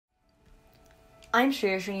I'm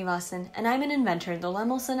Srinivasan, and I'm an inventor in the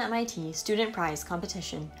Lemelson-MIT Student Prize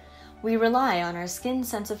competition. We rely on our skin's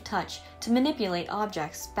sense of touch to manipulate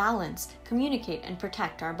objects, balance, communicate, and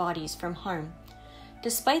protect our bodies from harm.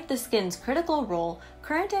 Despite the skin's critical role,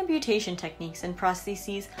 current amputation techniques and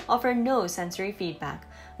prostheses offer no sensory feedback,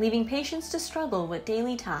 leaving patients to struggle with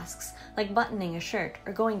daily tasks like buttoning a shirt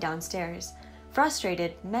or going downstairs.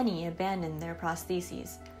 Frustrated, many abandon their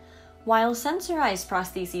prostheses. While sensorized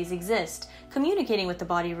prostheses exist, communicating with the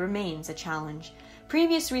body remains a challenge.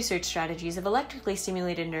 Previous research strategies have electrically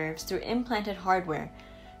stimulated nerves through implanted hardware,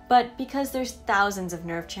 but because there's thousands of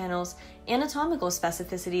nerve channels, anatomical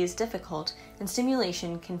specificity is difficult and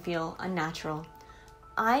stimulation can feel unnatural.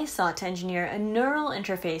 I sought to engineer a neural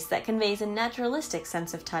interface that conveys a naturalistic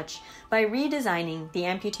sense of touch by redesigning the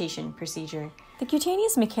amputation procedure. The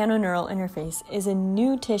cutaneous mechanoneural interface is a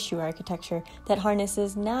new tissue architecture that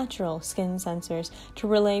harnesses natural skin sensors to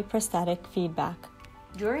relay prosthetic feedback.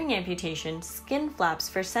 During amputation, skin flaps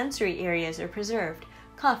for sensory areas are preserved,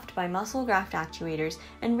 cuffed by muscle graft actuators,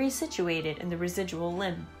 and resituated in the residual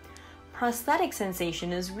limb. Prosthetic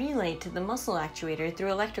sensation is relayed to the muscle actuator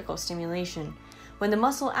through electrical stimulation. When the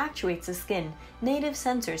muscle actuates the skin, native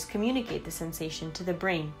sensors communicate the sensation to the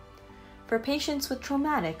brain. For patients with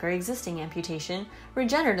traumatic or existing amputation,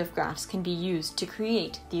 regenerative grafts can be used to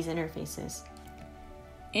create these interfaces.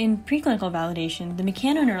 In preclinical validation, the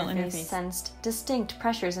mechanoneural interface sensed distinct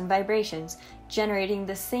pressures and vibrations, generating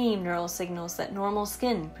the same neural signals that normal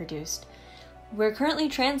skin produced. We're currently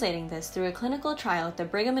translating this through a clinical trial at the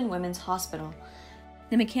Brigham and Women's Hospital.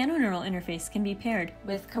 The mechanoneural interface can be paired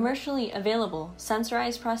with commercially available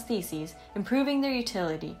sensorized prostheses, improving their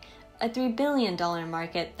utility, a $3 billion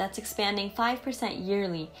market that's expanding 5%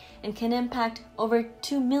 yearly and can impact over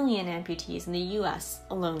 2 million amputees in the US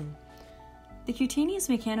alone. The cutaneous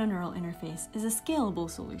mechanoneural interface is a scalable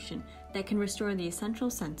solution that can restore the essential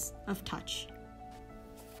sense of touch.